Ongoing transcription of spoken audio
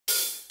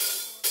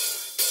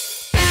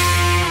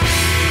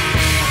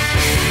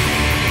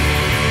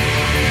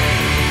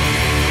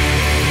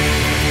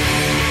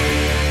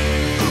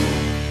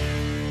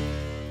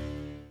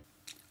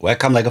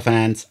Welcome LEGO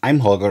fans, I'm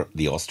Holger,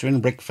 the Austrian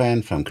brick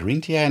fan from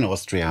Carinthia in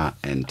Austria,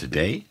 and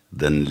today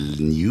the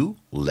new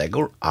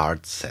LEGO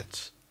art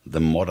set, the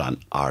modern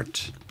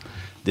art.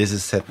 This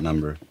is set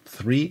number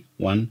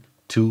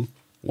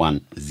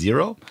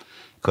 31210,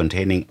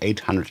 containing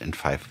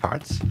 805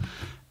 parts,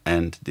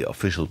 and the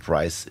official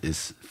price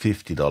is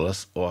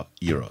 $50 or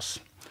euros.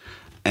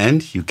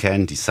 And you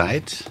can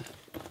decide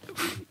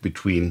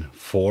between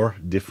 4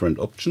 different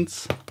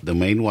options. The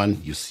main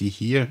one you see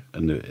here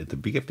in the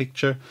bigger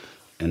picture,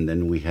 and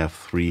then we have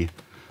 3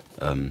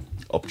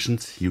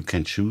 options. You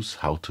can choose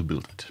how to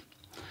build it.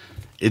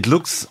 It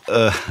looks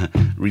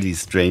really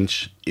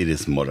strange. It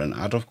is modern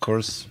art, of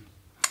course,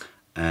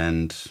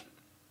 and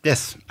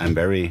yes, I'm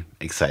very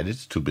excited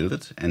to build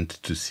it and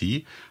to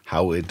see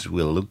how it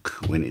will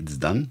look when it's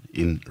done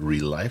in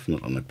real life,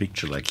 not on a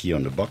picture like here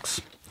on the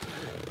box.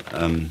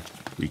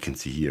 We can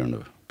see here on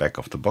the back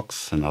of the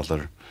box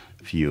another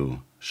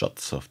few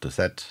shots of the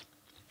set.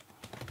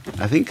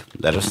 I think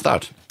let us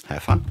start.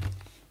 Have fun.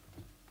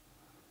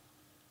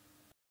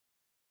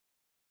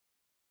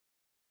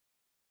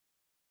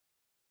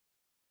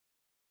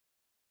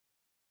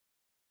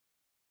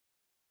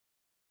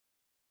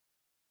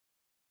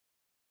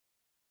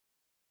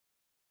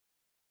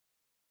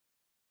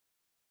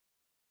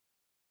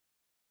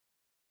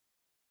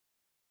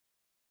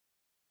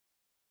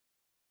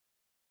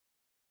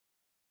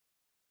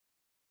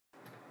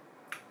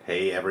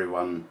 Hey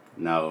everyone,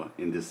 now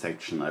in this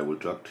section I will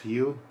talk to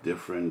you,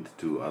 different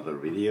to other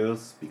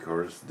videos,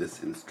 because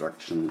this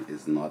instruction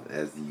is not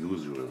as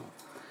usual.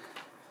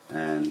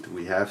 And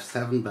we have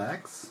 7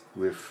 bags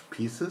with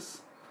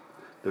pieces.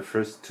 The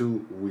first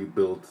 2 we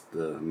built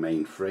the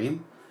main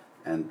frame,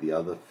 and the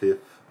other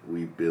 5th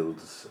we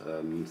built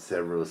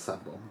several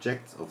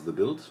sub-objects of the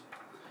build.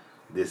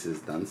 This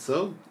is done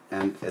so,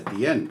 and at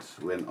the end,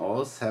 when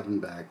all 7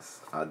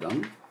 bags are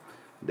done,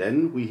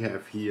 then we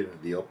have here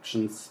the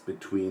options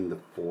between the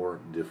 4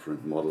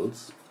 different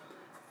models,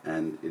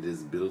 and it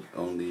is built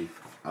only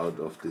out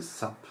of the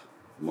sub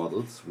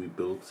models we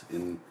built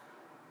in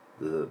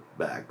the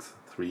bags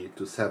 3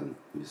 to 7.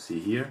 You see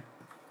here,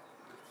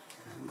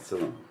 and so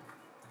on.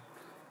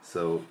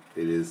 So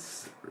it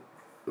is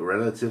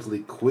relatively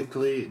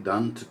quickly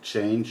done to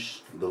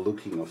change the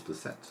looking of the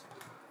set.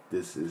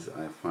 This is,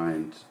 I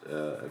find,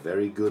 a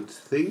very good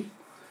thing,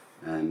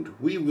 and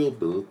we will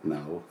build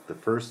now the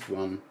first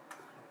one.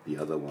 The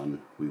other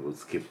one we will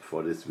skip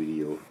for this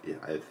video.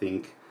 I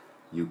think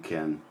you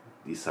can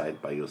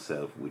decide by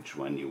yourself which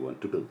one you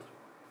want to build.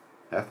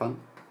 Have fun!